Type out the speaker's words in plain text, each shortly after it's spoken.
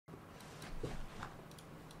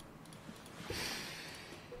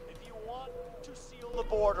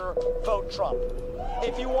border, vote Trump.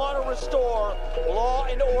 If you want to restore law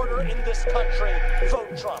and order in this country,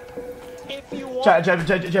 vote Trump. If you want... Chat,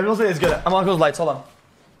 we'll say it's good. I'm on those lights, hold on.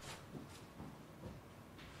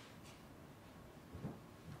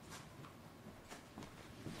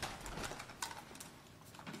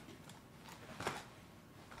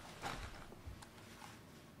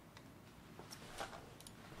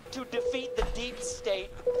 To defeat the deep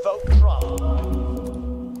state, vote Trump.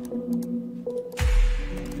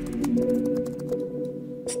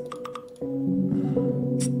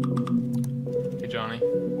 Hey Johnny.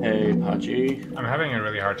 Hey Pachi. I'm having a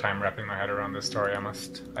really hard time wrapping my head around this story, I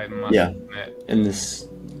must yeah. admit. And this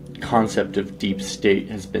concept of deep state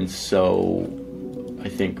has been so, I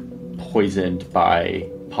think, poisoned by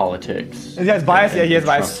politics. He has bias, yeah, he has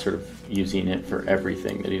bias. Sort of using it for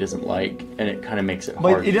everything that he doesn't like, and it kind of makes it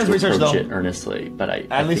hard to approach it earnestly. But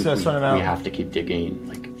I least think we have to keep digging.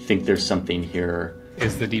 Like, I think there's something here.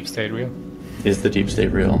 Is the deep state real? Is the deep state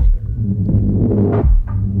real?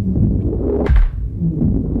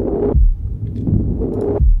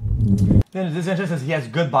 Then this interest says he has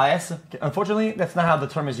good bias. Unfortunately, that's not how the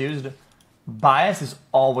term is used. Bias is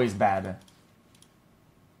always bad.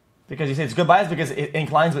 Because you say it's good bias because it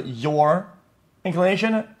inclines with your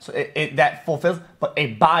inclination, so that fulfills. But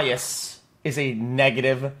a bias is a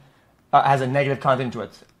negative, has a negative content to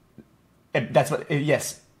it. That's what.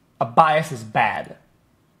 Yes, a bias is bad.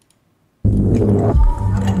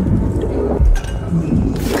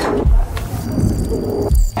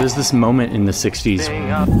 There's this moment in the 60s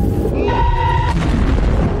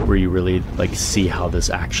where you really like see how this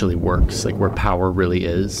actually works, like where power really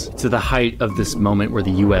is. To the height of this moment where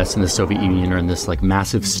the US and the Soviet Union are in this like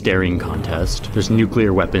massive staring contest. There's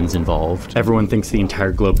nuclear weapons involved. Everyone thinks the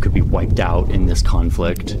entire globe could be wiped out in this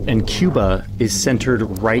conflict. And Cuba is centered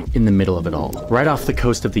right in the middle of it all, right off the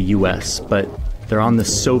coast of the US, but they're on the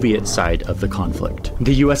Soviet side of the conflict.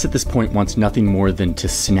 The US at this point wants nothing more than to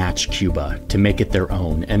snatch Cuba, to make it their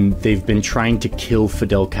own, and they've been trying to kill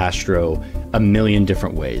Fidel Castro a million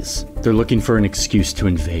different ways. They're looking for an excuse to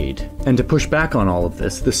invade. And to push back on all of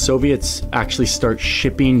this, the Soviets actually start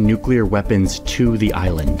shipping nuclear weapons to the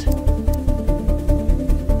island.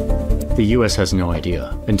 The US has no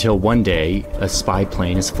idea, until one day, a spy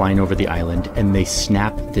plane is flying over the island and they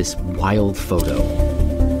snap this wild photo.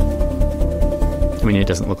 I mean, it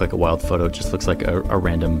doesn't look like a wild photo, it just looks like a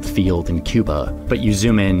random field in Cuba. But you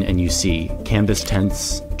zoom in and you see canvas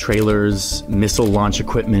tents, trailers, missile launch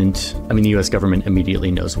equipment. I mean, the US government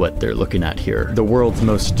immediately knows what they're looking at here. The world's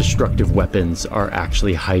most destructive weapons are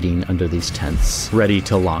actually hiding under these tents, ready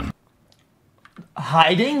to launch.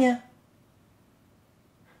 Hiding?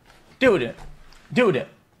 Dude. It's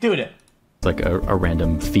like a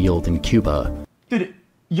random field in Cuba. Dude.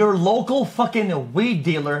 Your local fucking weed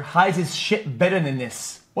dealer hides his shit better than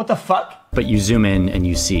this. What the fuck? But you zoom in and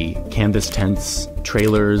you see canvas tents,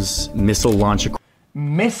 trailers, missile launch equipment.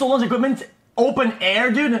 Missile launch equipment? Open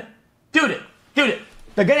air, dude? Dude. The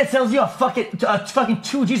guy that sells you a fucking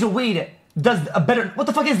 2 G's of weed does a better... What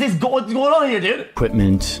the fuck is this going on here, dude?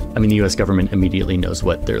 Equipment. I mean, the US government immediately knows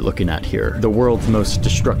what they're looking at here. The world's most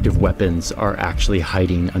destructive weapons are actually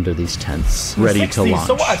hiding under these tents, ready to launch,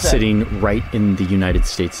 so sitting right in the United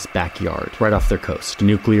States' backyard, right off their coast.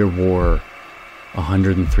 Nuclear war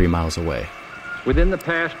 103 miles away. Within the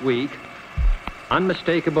past week,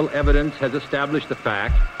 unmistakable evidence has established the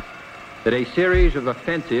fact that a series of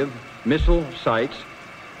offensive missile sites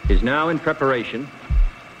is now in preparation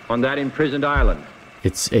on that imprisoned island.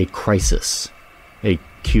 It's a crisis, a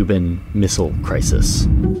Cuban missile crisis.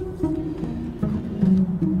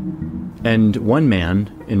 And one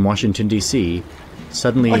man in Washington, D.C.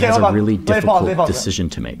 suddenly has a really difficult decision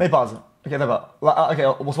to make. Let me pause. Okay,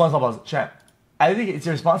 what's one pause? Chat. I think it's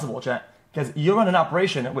irresponsible, chat, because you run an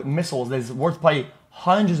operation with missiles that's worth probably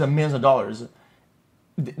hundreds of millions of dollars.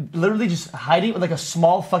 Literally just hiding with like a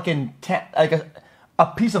small fucking tent, like a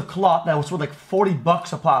piece of cloth that was worth like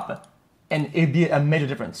 $40 a pop, and it'd be a major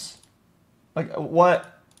difference. Like,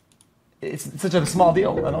 what? It's such a small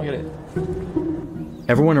deal. I don't get it.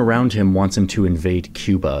 Everyone around him wants him to invade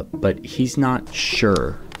Cuba, but he's not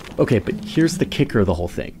sure. Okay, but here's the kicker of the whole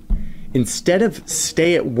thing. Instead of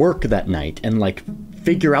stay at work that night and like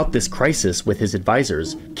figure out this crisis with his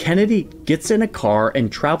advisors, Kennedy gets in a car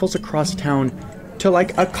and travels across town to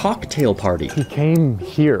like a cocktail party. He came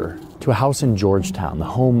here to a house in Georgetown, the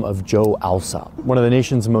home of Joe Alsop, one of the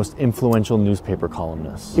nation's most influential newspaper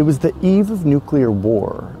columnists. It was the eve of nuclear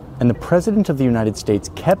war, and the President of the United States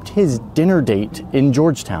kept his dinner date in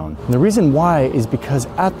Georgetown. And the reason why is because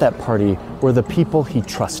at that party were the people he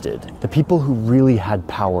trusted, the people who really had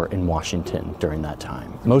power in Washington during that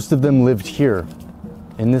time. Most of them lived here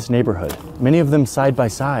in this neighborhood, many of them side by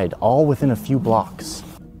side, all within a few blocks.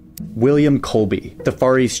 William Colby, the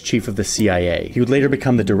Far East chief of the CIA. He would later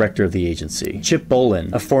become the director of the agency. Chip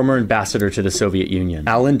Bolin, a former ambassador to the Soviet Union.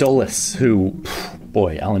 Alan Dulles, who,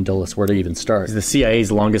 boy, Alan Dulles, where to even start? He's the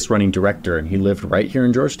CIA's longest running director, and he lived right here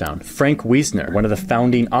in Georgetown. Frank Wiesner, one of the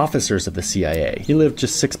founding officers of the CIA. He lived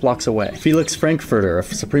just 6 blocks away. Felix Frankfurter, a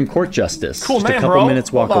Supreme Court justice, Cool just man, a couple bro.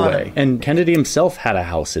 minutes walk Hold on. away. And Kennedy himself had a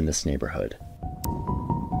house in this neighborhood.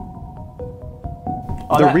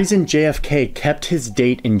 The reason JFK kept his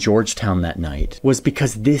date in Georgetown that night was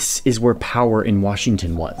because this is where power in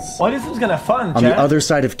Washington was. Why this seems kind of fun, On the other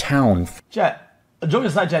side of town. Chat, joke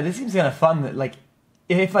aside, chat, this seems kind of fun. That, like,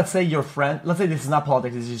 if let's say your friend, let's say this is not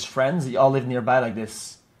politics, this is just friends, you all live nearby like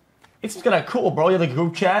this. It seems kind of cool, bro. You have a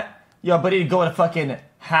group chat. Yo, buddy, to go to fucking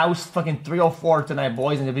house, fucking 304 tonight,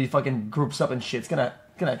 boys, and everybody fucking groups up and shit. It's gonna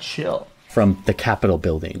chill. From the Capitol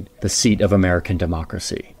building, the seat of American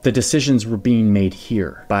democracy. The decisions were being made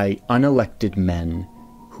here by unelected men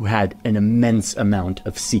who had an immense amount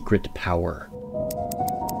of secret power.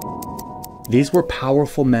 These were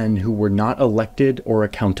powerful men who were not elected or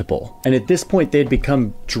accountable. And at this point, they had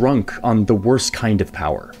become drunk on the worst kind of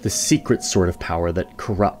power, the secret sort of power that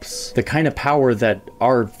corrupts, the kind of power that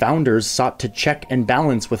our founders sought to check and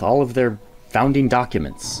balance with all of their founding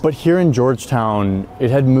documents. But here in Georgetown,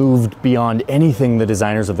 it had moved beyond anything the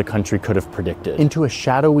designers of the country could have predicted, into a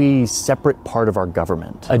shadowy, separate part of our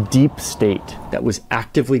government, a deep state that was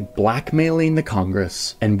actively blackmailing the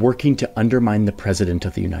Congress and working to undermine the President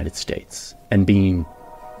of the United States, and being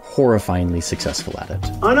horrifyingly successful at it.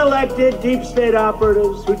 Unelected deep state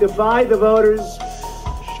operatives who defy the voters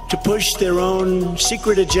to push their own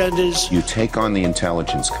secret agendas. You take on the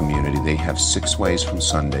intelligence community, they have 6 ways from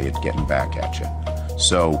Sunday at getting back at you.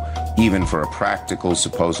 So even for a practical,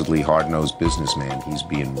 supposedly hard-nosed businessman, he's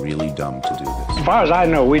being really dumb to do this. As far as I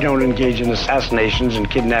know, we don't engage in assassinations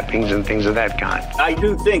and kidnappings and things of that kind. I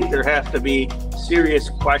do think there has to be serious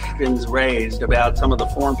questions raised about some of the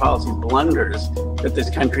foreign policy blunders that this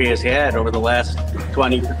country has had over the last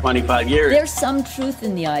 20 to 25 years. There's some truth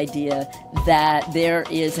in the idea that there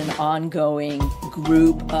is an ongoing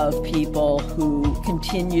group of people who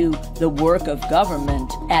continue the work of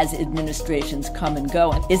government as administrations come and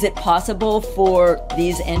go. Is it possible for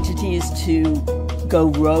these entities to go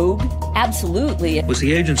rogue? Absolutely. Was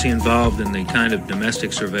the agency involved in the kind of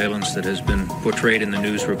domestic surveillance that has been portrayed in the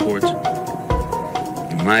news reports?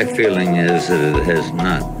 My feeling is that it has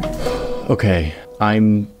not. Okay,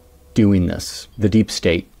 I'm doing this. The deep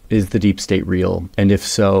state. Is the deep state real? And if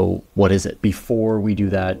so, what is it? Before we do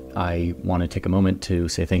that, I want to take a moment to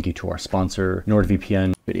say thank you to our sponsor,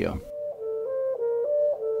 NordVPN Video.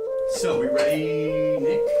 So, we ready,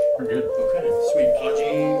 Nick? We're good. Okay, sweet.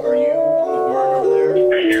 Podgy, are you on the board over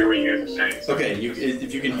there? I hear what you guys are saying. Okay,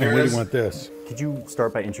 if you can hear I really us. want this. Could you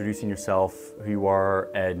start by introducing yourself, who you are,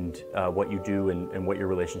 and what you do, and what your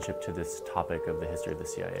relationship to this topic of the history of the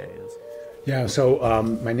CIA is? Yeah, so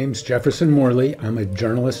my name's Jefferson Morley. I'm a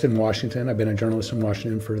journalist in Washington. I've been a journalist in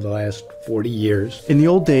Washington for the last 40 years. In the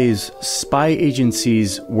old days, spy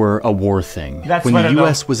agencies were a war thing. When the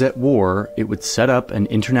U.S. was at war, it would set up an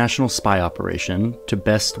international spy operation to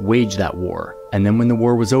best wage that war. And then when the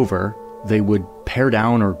war was over, they would pare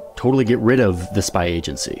down or totally get rid of the spy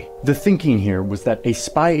agency. The thinking here was that a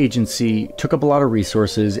spy agency took up a lot of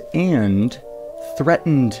resources and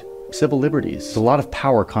threatened civil liberties. A lot of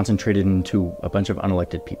power concentrated into a bunch of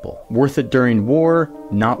unelected people. Worth it during war,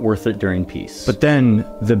 not worth it during peace. But then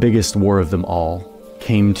the biggest war of them all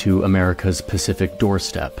came to America's Pacific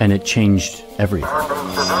doorstep, and it changed everything.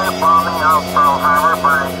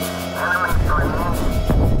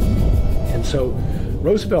 And so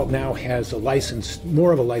Roosevelt now has a license,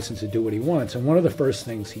 more of a license to do what he wants. And one of the first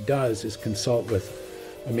things he does is consult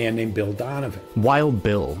with a man named Bill Donovan. Wild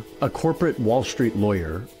Bill, a corporate Wall Street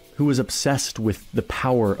lawyer who was obsessed with the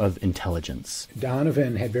power of intelligence.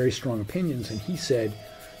 Donovan had very strong opinions, and he said,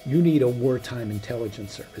 you need a wartime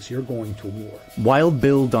intelligence service. You're going to war. Wild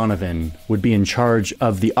Bill Donovan would be in charge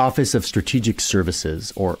of the Office of Strategic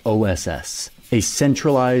Services, or OSS, a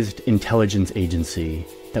centralized intelligence agency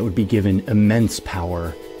that would be given immense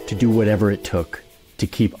power to do whatever it took to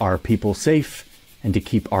keep our people safe and to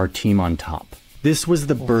keep our team on top. This was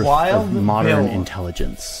the birth of modern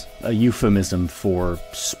intelligence, a euphemism for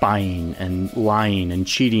spying and lying and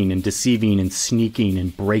cheating and deceiving and sneaking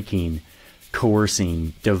and breaking,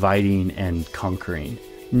 coercing, dividing and conquering.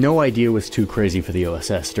 No idea was too crazy for the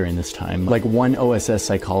OSS during this time. Like, one OSS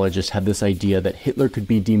psychologist had this idea that Hitler could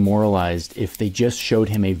be demoralized if they just showed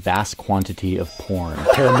him a vast quantity of porn.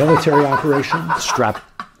 Paramilitary operation.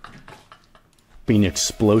 strapping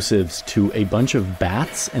explosives to a bunch of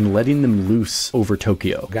bats and letting them loose over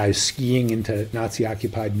Tokyo. Guys skiing into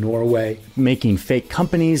Nazi-occupied Norway. Making fake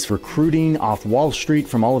companies, recruiting off Wall Street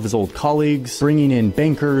from all of his old colleagues, bringing in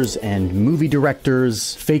bankers and movie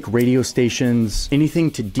directors, fake radio stations,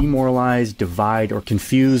 anything to demoralize, divide, or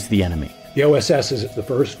confuse the enemy. The OSS is the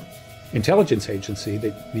first intelligence agency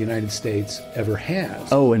that the United States ever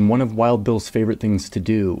has. Oh, and one of Wild Bill's favorite things to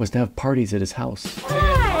do was to have parties at his house.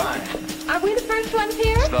 Hi! Are we the first ones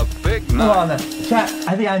here? The big night. Hold on, chat.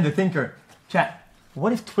 I think I'm the thinker. Chat.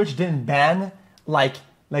 What if Twitch didn't ban like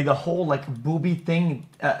the whole like booby thing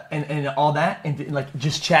and all that and like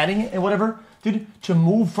just chatting and whatever, dude? To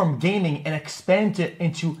move from gaming and expand it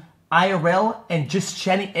into IRL and just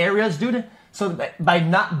chatting areas, dude. So that by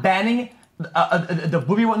not banning the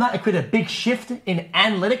booby and whatnot, it created a big shift in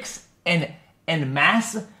analytics and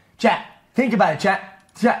mass. Chat, think about it,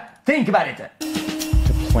 chat, think about it.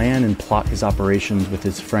 To plan and plot his operations with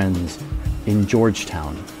his friends in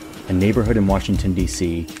Georgetown, a neighborhood in Washington,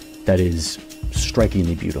 D.C. that is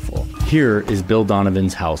strikingly beautiful. Here is Bill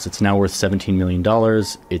Donovan's house. It's now worth $17 million.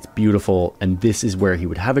 It's beautiful, and this is where he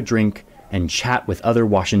would have a drink and chat with other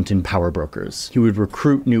Washington power brokers. He would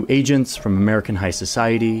recruit new agents from American high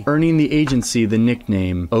society, earning the agency the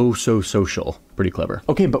nickname Oh So Social. Pretty clever.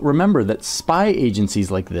 Okay, but remember that spy agencies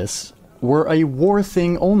like this were a war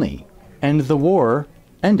thing only, and the war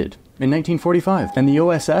ended in 1945, and the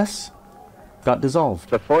OSS got dissolved.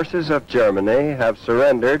 The forces of Germany have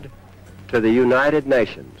surrendered to the United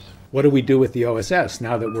Nations. What do we do with the OSS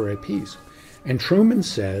now that we're at peace? And Truman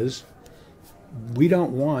says, we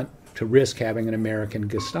don't want to risk having an American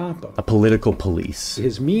Gestapo. A political police.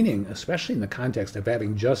 His meaning, especially in the context of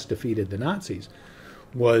having just defeated the Nazis,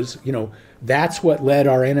 was, that's what led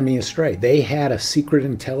our enemy astray. They had a secret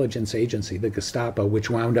intelligence agency, the Gestapo, which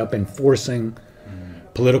wound up enforcing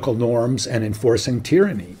political norms and enforcing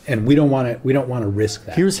tyranny. And we don't want to risk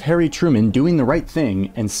that. Here's Harry Truman doing the right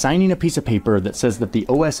thing and signing a piece of paper that says that the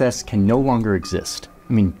OSS can no longer exist.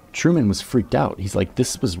 I mean, Truman was freaked out. He's like,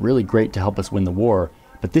 this was really great to help us win the war,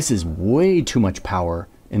 but this is way too much power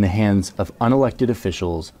in the hands of unelected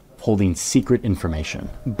officials holding secret information.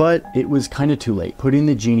 But it was kind of too late. Putting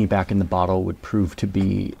the genie back in the bottle would prove to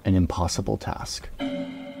be an impossible task.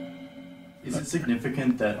 Is it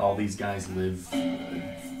significant that all these guys live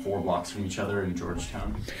 4 blocks from each other in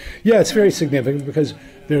Georgetown? Yeah, it's very significant because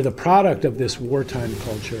they're the product of this wartime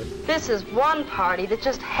culture. This is one party that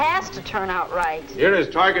just has to turn out right. Here is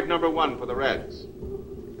target number 1 for the Reds.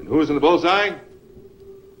 And who's in the bullseye?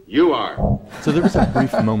 You are. So there was a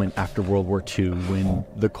brief moment after World War II when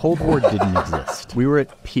the Cold War didn't exist. We were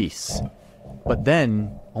at peace. But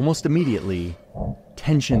then, almost immediately,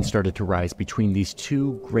 tension started to rise between these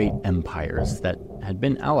two great empires that had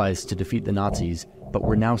been allies to defeat the Nazis, but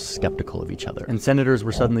were now skeptical of each other. And senators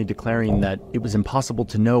were suddenly declaring that it was impossible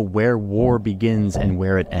to know where war begins and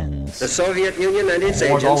where it ends. The Soviet Union and its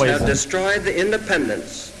agents have destroyed the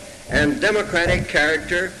independence and democratic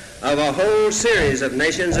character of a whole series of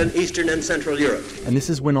nations in Eastern and Central Europe. And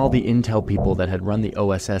this is when all the intel people that had run the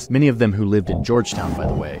OSS, many of them who lived in Georgetown, by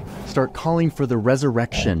the way, start calling for the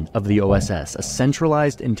resurrection of the OSS, a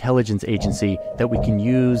centralized intelligence agency that we can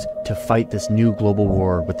use to fight this new global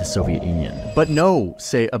war with the Soviet Union. But no,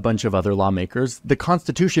 say a bunch of other lawmakers, the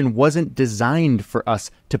Constitution wasn't designed for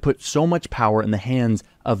us to put so much power in the hands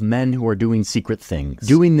of men who are doing secret things.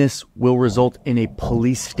 Doing this will result in a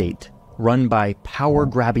police state run by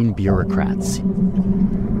power-grabbing bureaucrats.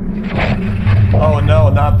 Oh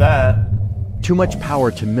no, not that. Too much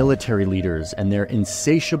power to military leaders and their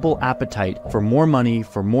insatiable appetite for more money,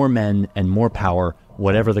 for more men, and more power,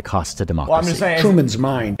 whatever the cost to democracy. Well, I'm just saying, Truman's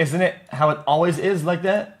mind. Isn't it how it always is like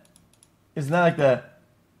that? Isn't that like the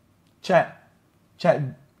chat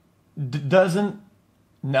doesn't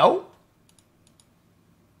know?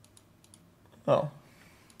 Oh.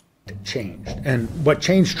 Changed. And what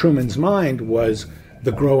changed Truman's mind was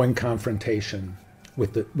the growing confrontation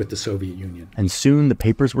with the Soviet Union. And soon the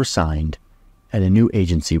papers were signed and a new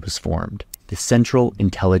agency was formed, the Central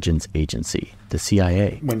Intelligence Agency, the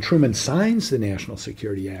CIA. When Truman signs the National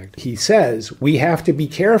Security Act, he says we have to be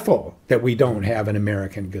careful that we don't have an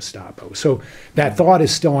American Gestapo. So that thought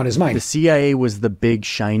is still on his mind. The CIA was the big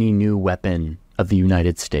shiny new weapon of the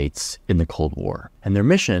United States in the Cold War. And their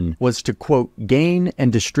mission was to, quote, gain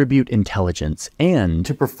and distribute intelligence and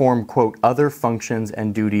to perform, quote, other functions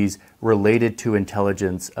and duties related to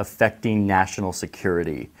intelligence affecting national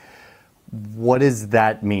security. What does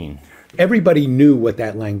that mean? Everybody knew what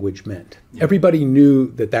that language meant. Everybody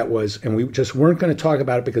knew that that was, and we just weren't going to talk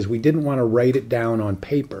about it because we didn't want to write it down on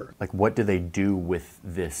paper. Like, what do they do with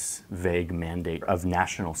this vague mandate of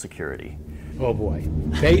national security? Oh boy,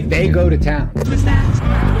 they go to town. You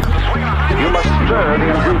must stir the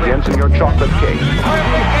ingredients in your chocolate cake.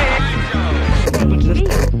 The key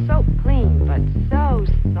is so clean, but so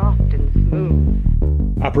soft and smooth.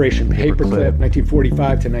 Operation Paperclip, 1945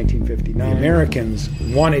 to 1959. The Americans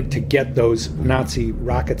wanted to get those Nazi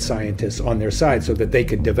rocket scientists on their side so that they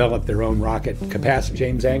could develop their own rocket capacity.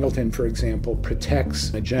 James Angleton, for example,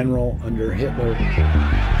 protects a general under Hitler.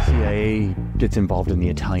 CIA gets involved in the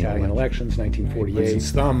Italian elections, 1948. Puts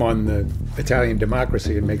its thumb on the Italian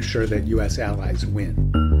democracy and makes sure that U.S. allies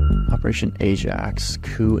win. Operation Ajax,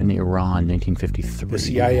 coup in Iran, 1953. The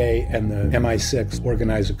CIA and the MI6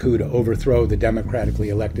 organize a coup to overthrow the democratically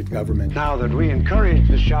elected government. Now that we encourage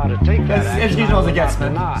the Shah to take that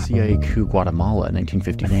action, CIA coup Guatemala,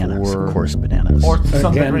 1954. Bananas, of course, bananas. Or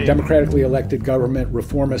again, democratically elected government,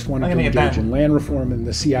 reformists wanted to engage in land reform, and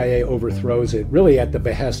the CIA overthrows it, really at the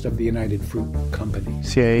behest of the United Fruit Company.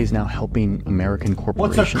 CIA is now helping American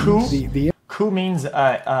corporations. What's a coup? Coup means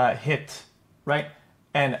hit, right?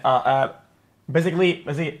 And basically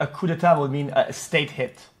a coup d'etat would mean a state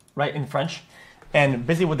hit, right, in French. And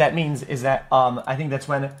basically what that means is that I think that's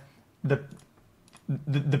when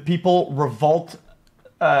the people revolt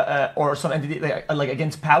or some entity like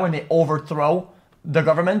against power, and they overthrow the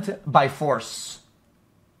government by force.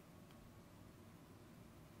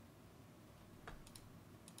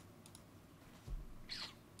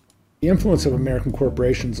 The influence of American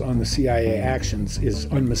corporations on the CIA actions is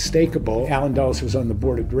unmistakable. Allen Dulles was on the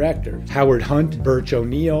board of directors. Howard Hunt, Birch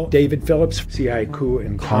O'Neill, David Phillips, CIA coup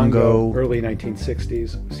in Congo, early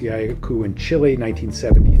 1960s, CIA coup in Chile,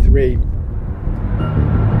 1973.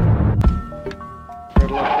 Good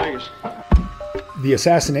luck, Vegas. The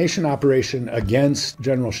assassination operation against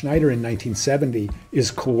General Schneider in 1970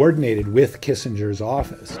 is coordinated with Kissinger's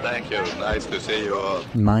office. Thank you. Nice to see you all.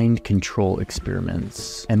 Mind control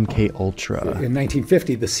experiments, MK Ultra. In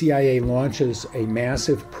 1950, the CIA launches a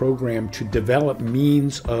massive program to develop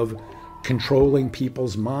means of controlling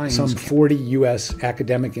people's minds. Some 40 U.S.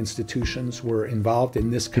 academic institutions were involved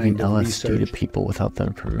in this kind of LSD research. to people without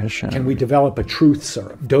their permission. And we develop a truth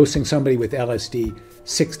serum, dosing somebody with LSD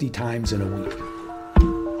 60 times in a week.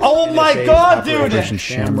 Oh my God, dude! Operation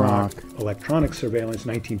Shamrock, electronic surveillance,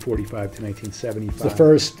 1945 to 1975. The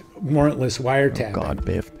first warrantless wiretap. Oh God,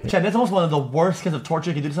 Biff. Chad, that's almost one of the worst kinds of torture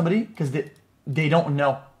you can do to somebody because they don't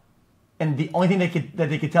know, and the only thing they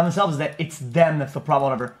could tell themselves is that it's them that's the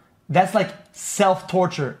problem. Whatever. That's like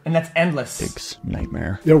self-torture, and that's endless. Big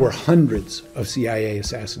nightmare. There were hundreds of CIA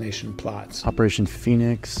assassination plots. Operation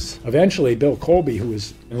Phoenix. Eventually, Bill Colby, who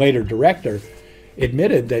was later director,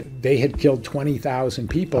 admitted that they had killed 20,000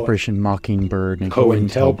 people. Operation Mockingbird,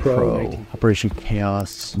 COINTELPRO, Operation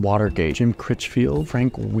Chaos, Watergate, Jim Critchfield,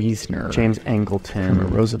 Frank Wiesner, James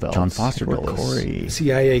Angleton, Roosevelt, John Foster Dulles,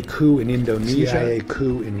 CIA coup in Indonesia, CIA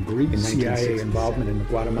coup in Greece, CIA involvement in the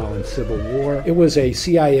Guatemalan Civil War. It was a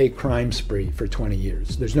CIA crime spree for 20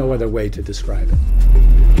 years. There's no other way to describe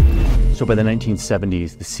it. So by the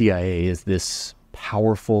 1970s, the CIA is this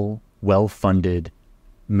powerful, well-funded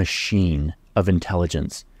machine of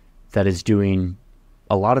intelligence that is doing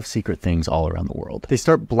a lot of secret things all around the world. They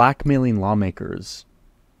start blackmailing lawmakers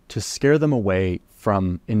to scare them away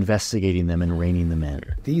from investigating them and reining them in.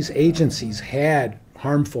 These agencies had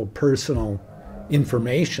harmful personal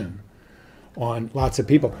information on lots of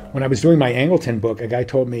people. When I was doing my Angleton book, a guy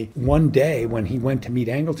told me one day when he went to meet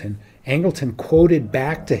Angleton, Angleton quoted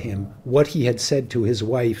back to him what he had said to his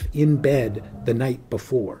wife in bed the night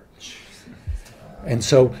before. And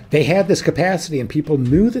so they had this capacity, and people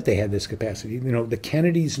knew that they had this capacity. You know, the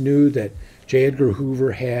Kennedys knew that J. Edgar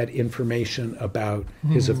Hoover had information about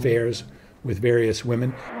his affairs with various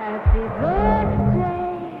women. Happy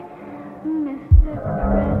birthday, Mr.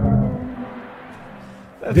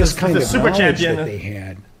 President. This kind of super knowledge champion that they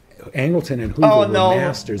had, Angleton and Hoover were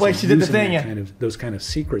masters Wait, of she did the using thing. those kind of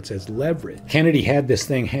secrets as leverage. Kennedy had this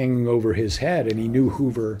thing hanging over his head, and he knew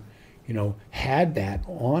Hoover, you know, had that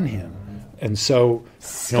on him. And so,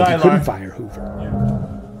 you know, he couldn't fire Hoover.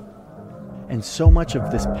 And so much of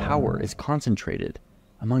this power is concentrated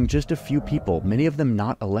among just a few people, many of them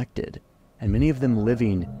not elected, and many of them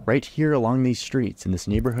living right here along these streets in this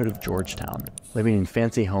neighborhood of Georgetown, living in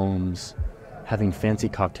fancy homes, having fancy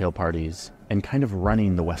cocktail parties, and kind of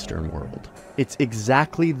running the Western world. It's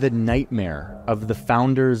exactly the nightmare of the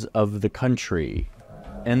founders of the country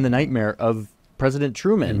and the nightmare of President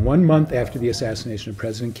Truman. And 1 month after the assassination of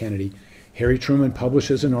President Kennedy, Harry Truman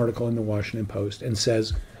publishes an article in the Washington Post and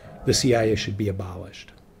says, the CIA should be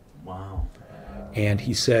abolished. Wow. And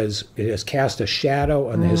he says it has cast a shadow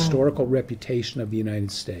on the historical reputation of the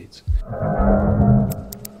United States.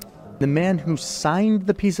 The man who signed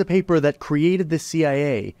the piece of paper that created the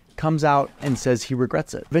CIA comes out and says he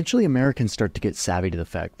regrets it. Eventually, Americans start to get savvy to the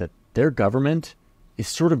fact that their government is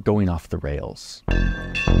sort of going off the rails.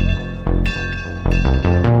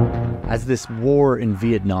 As this war in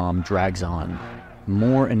Vietnam drags on,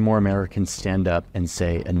 more and more Americans stand up and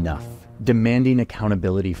say enough, demanding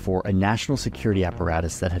accountability for a national security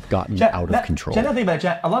apparatus that had gotten out of control. Chat, think about it,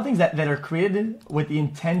 chat. A lot of things that are created with the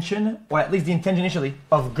intention, or at least the intention initially,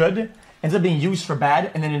 of good, ends up being used for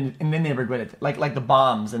bad, and then they regret it. Like the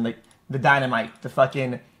bombs and the dynamite,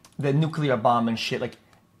 the nuclear bomb and shit. Like,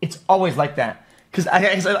 it's always like that. Because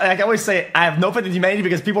I always say, I have no faith in humanity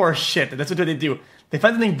because people are shit. That's what they do. They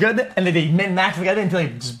find something good, and then they min-max it until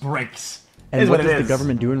it just breaks. And what does the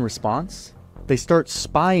government do in response? They start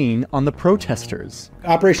spying on the protesters.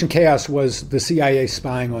 Operation Chaos was the CIA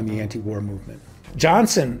spying on the anti-war movement.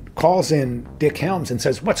 Johnson calls in Dick Helms and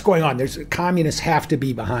says, what's going on? Communists have to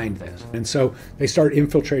be behind this. And so they start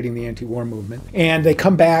infiltrating the anti-war movement. And they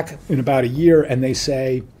come back in about a year and they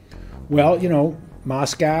say, well, you know,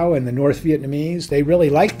 Moscow and the North Vietnamese, they really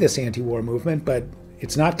like this anti-war movement, but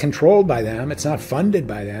it's not controlled by them. It's not funded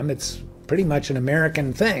by them. It's pretty much an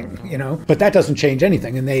American thing, you know. But that doesn't change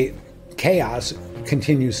anything. And chaos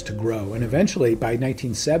continues to grow. And eventually, by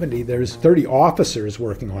 1970, there's 30 officers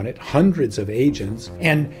working on it, hundreds of agents.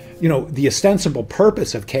 And, you know, the ostensible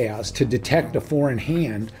purpose of chaos, to detect a foreign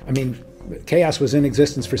hand, I mean, chaos was in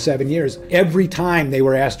existence for 7 years. Every time they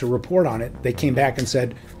were asked to report on it, they came back and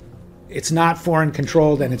said, it's not foreign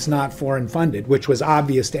controlled and it's not foreign funded, which was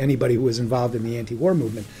obvious to anybody who was involved in the anti-war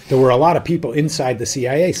movement. There were a lot of people inside the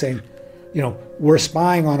CIA saying, you know, we're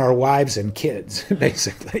spying on our wives and kids,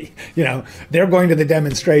 basically. You know, they're going to the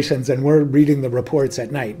demonstrations and we're reading the reports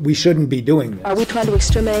at night. We shouldn't be doing this. Are we trying to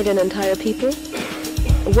exterminate an entire people?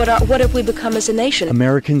 What have we become as a nation?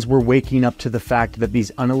 Americans were waking up to the fact that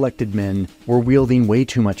these unelected men were wielding way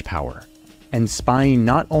too much power and spying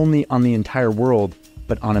not only on the entire world,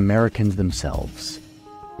 but on Americans themselves.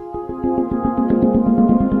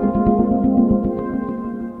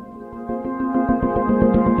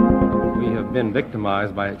 Been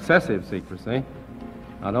victimized by excessive secrecy,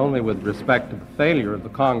 not only with respect to the failure of the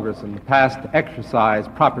Congress in the past to exercise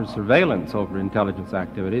proper surveillance over intelligence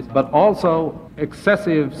activities, but also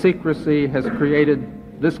excessive secrecy has created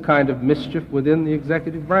this kind of mischief within the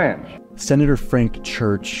executive branch. Senator Frank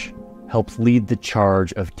Church helped lead the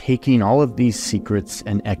charge of taking all of these secrets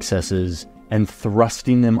and excesses and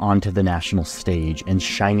thrusting them onto the national stage and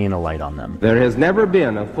shining a light on them. There has never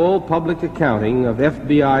been a full public accounting of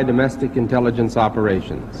FBI domestic intelligence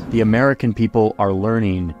operations. The American people are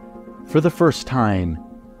learning, for the first time,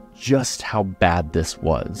 just how bad this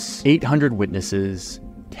was. 800 witnesses,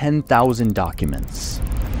 10,000 documents.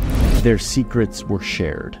 Their secrets were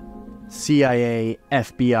shared. CIA,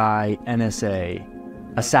 FBI, NSA,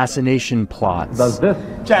 assassination plots. Does this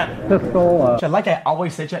pistol... Chat, like I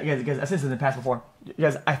always say, chat, because I said this in the past before,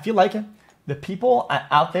 guys, I feel like the people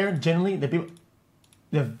out there, generally, the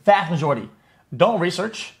vast majority, don't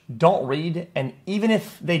research, don't read, and even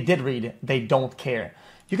if they did read, they don't care.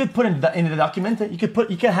 You could put in the document, you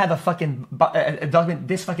could have a document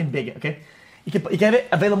this fucking big, okay? You can have it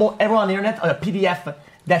available everywhere on the internet on a PDF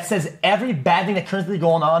that says every bad thing that's currently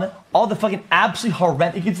going on, all the fucking absolutely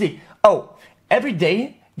horrendous. You can see, every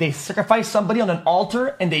day, they sacrifice somebody on an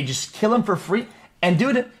altar and they just kill them for free. And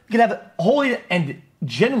dude, you could have it holy, and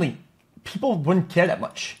generally, people wouldn't care that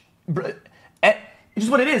much. It's just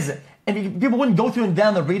what it is. And people wouldn't go through and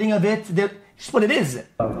down the reading of it. It's just what it is.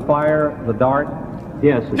 Fire the dart?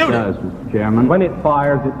 Yes, it does, Mr. Chairman. When it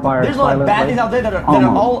fires There's a lot of bad things out there that are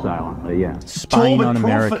all silently, yeah. Spying on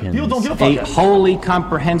Americans. People don't give a fuck. A wholly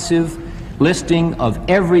comprehensive listing of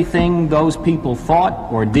everything those people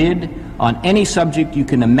thought or did on any subject you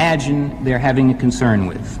can imagine they're having a concern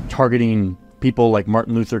with. Targeting people like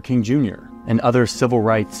Martin Luther King Jr. and other civil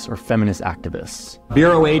rights or feminist activists.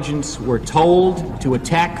 Bureau agents were told to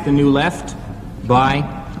attack the New Left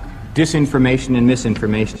by disinformation and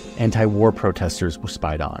misinformation. Anti-war protesters were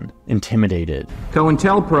spied on, intimidated.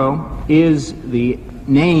 COINTELPRO is the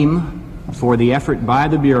name for the effort by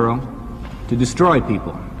the Bureau to destroy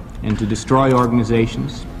people and to destroy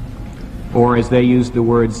organizations, or as they use the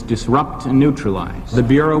words, disrupt and neutralize. The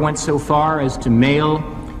Bureau went so far as to mail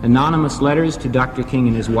anonymous letters to Dr. King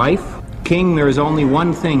and his wife. King, there is only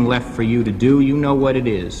one thing left for you to do. You know what it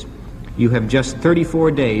is. You have just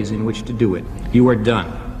 34 days in which to do it. You are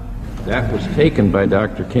done. That was taken by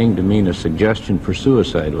Dr. King to mean a suggestion for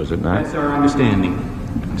suicide, was it not? That's our understanding.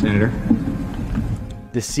 Senator?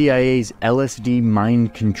 The CIA's LSD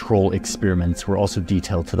mind control experiments were also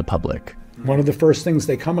detailed to the public. One of the first things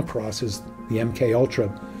they come across is the MK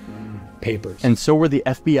Ultra papers. And so were the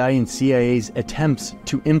FBI and CIA's attempts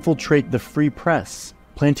to infiltrate the free press,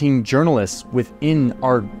 planting journalists within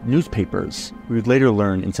our newspapers. We would later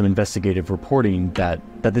learn in some investigative reporting that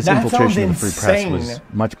this infiltration of the free press was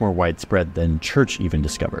much more widespread than Church even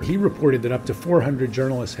discovered. He reported that up to 400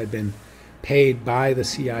 journalists had been paid by the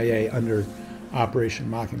CIA under Operation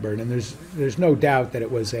Mockingbird, and there's no doubt that it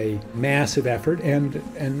was a massive effort and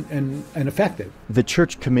effective. The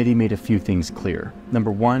Church Committee made a few things clear.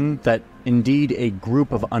 Number one, that indeed a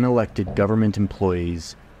group of unelected government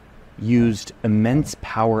employees used immense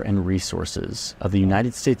power and resources of the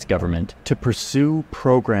United States government to pursue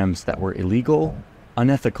programs that were illegal,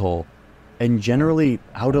 unethical, and generally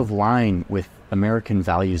out of line with American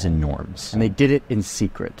values and norms. And they did it in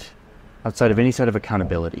secret, outside of any sort of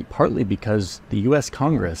accountability, partly because the U.S.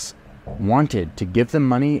 Congress wanted to give them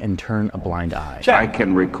money and turn a blind eye. I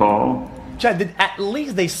can recall. Chad, did at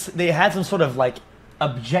least they had some sort of like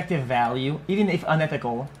objective value, even if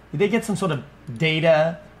unethical? Did they get some sort of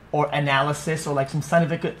data or analysis or like some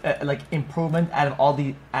scientific like improvement out of all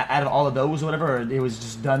of those or whatever? Or it was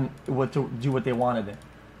just done to do what they wanted?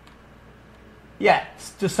 Yeah,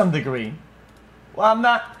 to some degree. Well, I'm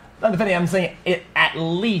not defending. I'm saying it at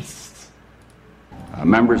least.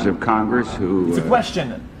 Members of Congress who it's a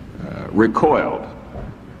question. Recoiled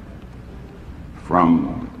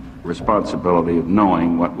from responsibility of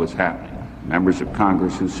knowing what was happening. Members of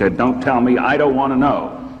Congress who said, "Don't tell me, I don't want to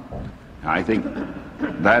know." I think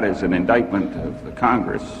that is an indictment of the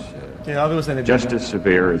Congress, just as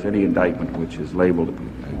severe as any indictment which is labeled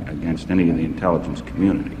against any of the intelligence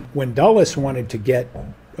community. When Dulles wanted to get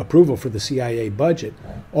approval for the CIA budget,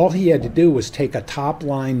 all he had to do was take a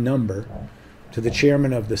top-line number to the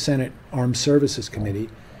chairman of the Senate Armed Services Committee,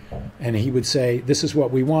 and he would say, "This is what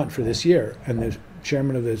we want for this year." And the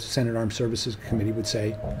chairman of the Senate Armed Services Committee would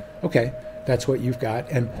say, "Okay, that's what you've got,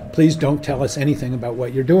 and please don't tell us anything about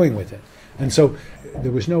what you're doing with it." And so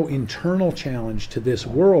there was no internal challenge to this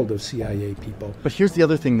world of CIA people. But here's the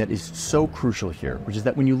other thing that is so crucial here, which is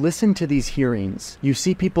that when you listen to these hearings, you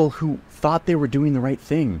see people who thought they were doing the right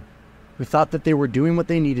thing, who thought that they were doing what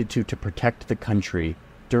they needed to protect the country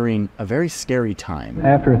during a very scary time.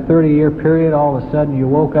 After a 30-year period, all of a sudden you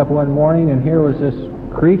woke up one morning and here was this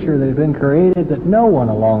creature that had been created that no one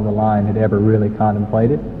along the line had ever really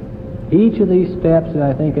contemplated. Each of these steps,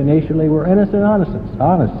 I think, initially were honest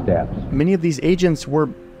steps. Many of these agents were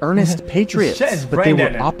earnest patriots, but they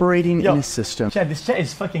were operating in a system. Chat, this chat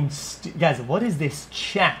is fucking guys, what is this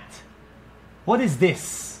chat? What is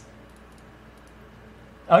this?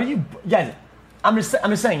 Are you guys? I'm just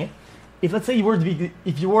saying it. If let's say you were to be,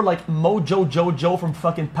 if you were like Mojo Jojo from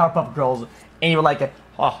fucking Powerpuff Girls, and you were like,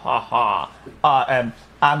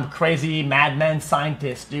 I'm crazy madman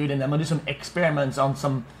scientist, dude, and I'm gonna do some experiments on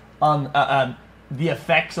the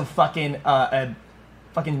effects of fucking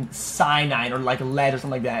cyanide or like lead or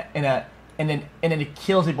something like that, and then it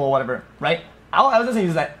kills people or whatever, right? All I was saying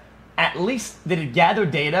is that at least did it gather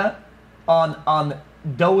data on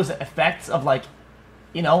those effects of like,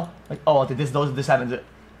 you know, like, oh, did this happens,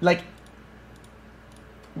 like.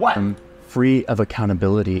 What? Free of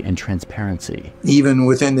accountability and transparency. Even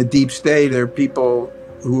within the deep state, there are people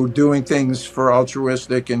who are doing things for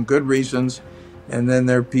altruistic and good reasons, and then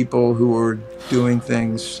there are people who are doing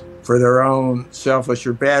things for their own selfish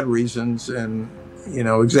or bad reasons, and you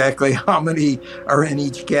know exactly how many are in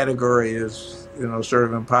each category is, you know, sort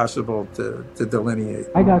of impossible to delineate.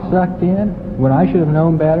 I got sucked in when I should have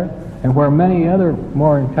known better, and where many other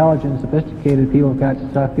more intelligent, sophisticated people got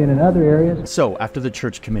sucked in other areas. So after the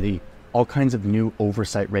Church Committee, all kinds of new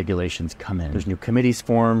oversight regulations come in. There's new committees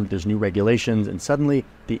formed, there's new regulations, and suddenly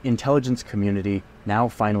the intelligence community now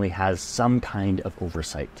finally has some kind of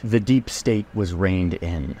oversight. The deep state was reined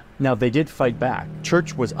in. Now, they did fight back.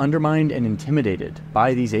 Church was undermined and intimidated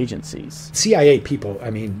by these agencies. CIA people,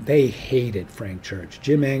 I mean, they hated Frank Church.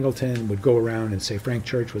 Jim Angleton would go around and say Frank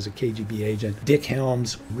Church was a KGB agent. Dick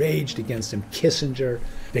Helms raged against him. Kissinger.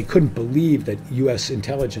 They couldn't believe that U.S.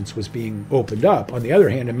 intelligence was being opened up. On the other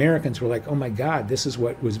hand, Americans were like, oh my God, this is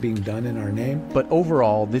what was being done in our name. But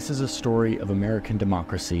overall, this is a story of American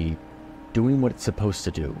democracy doing what it's supposed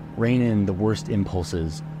to do, rein in the worst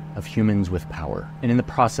impulses of humans with power, and in the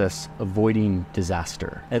process, avoiding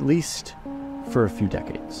disaster, at least for a few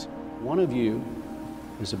decades. One of you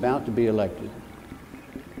is about to be elected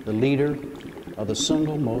the leader of the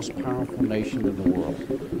single most powerful nation in the world.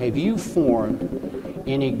 Have you formed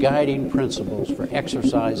any guiding principles for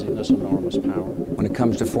exercising this enormous power? When it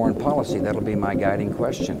comes to foreign policy, that'll be my guiding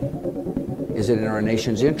question. Is it in our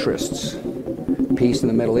nation's interests? Peace in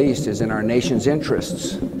the Middle East is in our nation's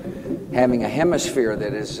interests. Having a hemisphere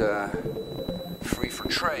that is free for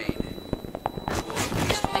trade.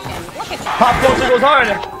 Pop culture goes hard.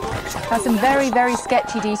 Has some very, very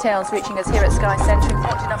sketchy details reaching us here at Sky Centre.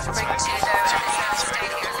 Important enough to bring to you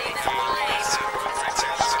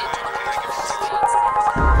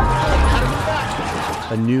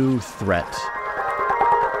A new threat.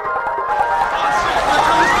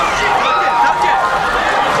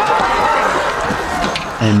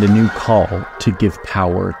 And a new call to give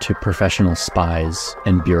power to professional spies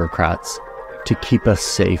and bureaucrats to keep us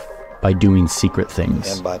safe by doing secret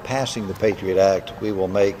things. And by passing the Patriot Act, we will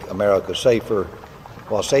make America safer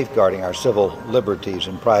while safeguarding our civil liberties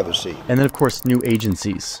and privacy. And then, of course, new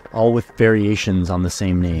agencies, all with variations on the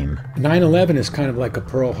same name. 9/11 is kind of like a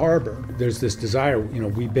Pearl Harbor. There's this desire,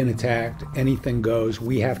 we've been attacked, anything goes,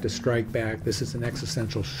 we have to strike back. This is an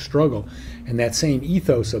existential struggle. And that same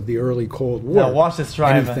ethos of the early Cold War, now watch this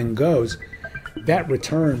drive. Anything goes, that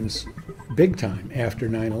returns big time after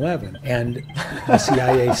 9/11. And the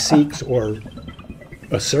CIA seeks or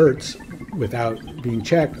asserts, without being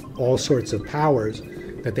checked, all sorts of powers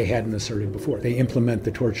that they hadn't asserted before. They implement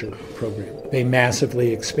the torture program. They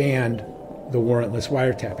massively expand the warrantless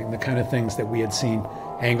wiretapping, the kind of things that we had seen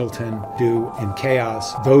Angleton do in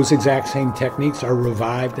Chaos. Those exact same techniques are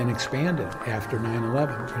revived and expanded after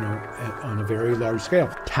 9/11, on a very large scale.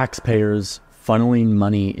 Taxpayers funneling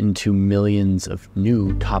money into millions of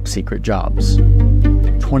new top-secret jobs.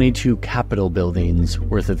 22 Capitol buildings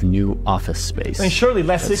worth of new office space. And surely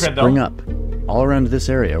less secret, though. Spring up all around this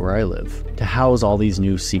area where I live to house all these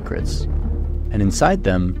new secrets. And inside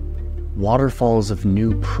them, waterfalls of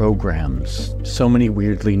new programs. So many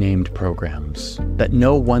weirdly named programs that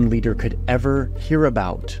no one leader could ever hear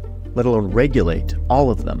about, let alone regulate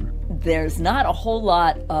all of them. There's not a whole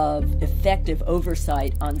lot of effective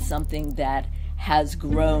oversight on something that has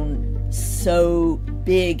grown so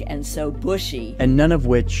big and so bushy. And none of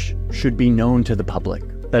which should be known to the public.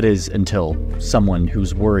 That is, until someone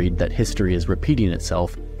who's worried that history is repeating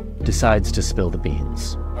itself decides to spill the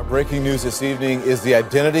beans. Our breaking news this evening is the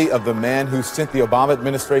identity of the man who sent the Obama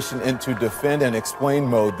administration into defend and explain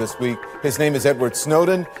mode this week. His name is Edward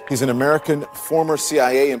Snowden. He's an American former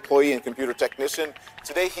CIA employee and computer technician.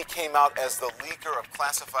 Today he came out as the leaker of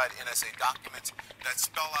classified NSA documents that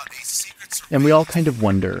spell out a secret... And we all kind of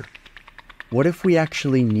wonder, what if we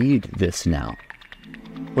actually need this now?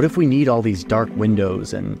 What if we need all these dark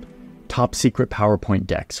windows and top secret PowerPoint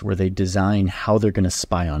decks where they design how they're going to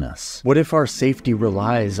spy on us? What if our safety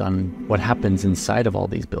relies on what happens inside of all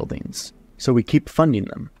these buildings? So we keep funding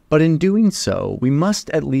them. But in doing so, we must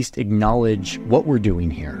at least acknowledge what we're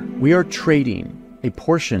doing here. We are trading a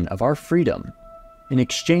portion of our freedom in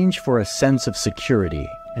exchange for a sense of security.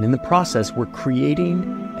 And in the process, we're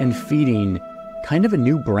creating and feeding kind of a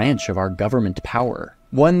new branch of our government power.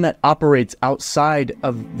 One that operates outside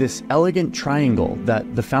of this elegant triangle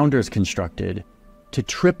that the founders constructed to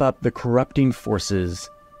trip up the corrupting forces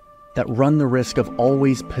that run the risk of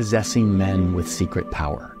always possessing men with secret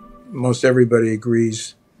power. Most everybody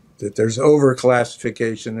agrees that there's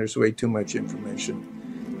overclassification. There's way too much information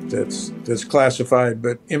that's classified,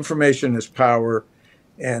 but information is power,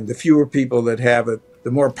 and the fewer people that have it,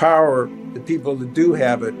 the more power the people that do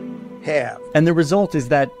have it have. And the result is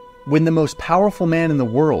that when the most powerful man in the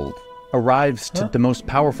world arrives to the most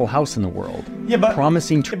powerful house in the world,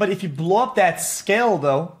 promising but if you blow up that scale,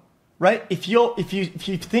 though, right? If you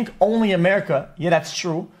think only America, yeah, that's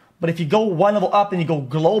true. But if you go one level up and you go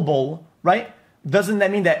global, right? Doesn't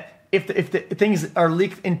that mean that if the things are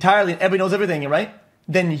leaked entirely and everybody knows everything, right?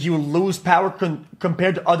 Then you lose power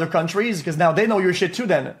compared to other countries because now they know your shit too.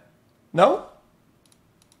 Then, no?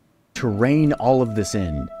 To rein all of this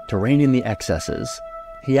in, to rein in the excesses,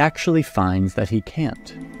 he actually finds that he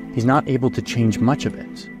can't. He's not able to change much of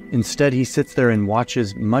it. Instead, he sits there and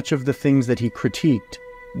watches much of the things that he critiqued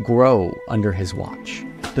grow under his watch.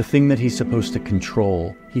 The thing that he's supposed to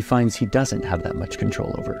control, he finds he doesn't have that much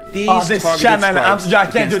control over. These I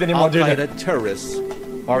can't do it anymore, dude. Al-Qaeda terrorists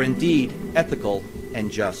are indeed ethical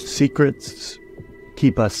and just. Secrets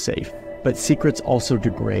keep us safe, but secrets also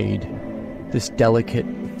degrade this delicate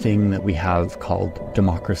thing that we have called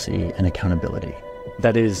democracy and accountability.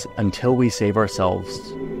 That is, until we save ourselves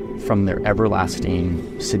from their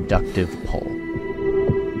everlasting, seductive pull.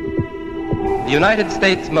 The United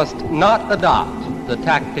States must not adopt the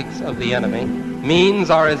tactics of the enemy. Means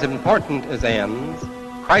are as important as ends.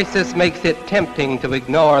 Crisis makes it tempting to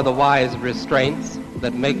ignore the wise restraints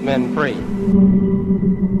that make men free.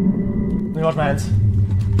 me wash my hands.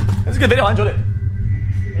 It's a good video. I enjoyed it.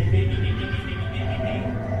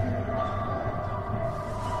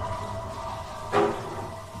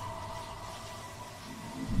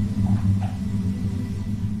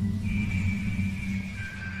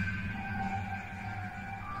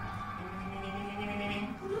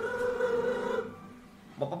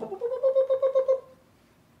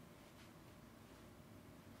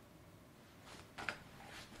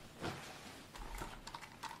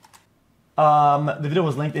 The video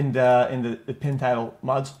was linked in the pin title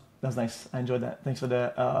mods. That was nice. I enjoyed that. Thanks for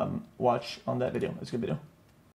the watch on that video. It's a good video.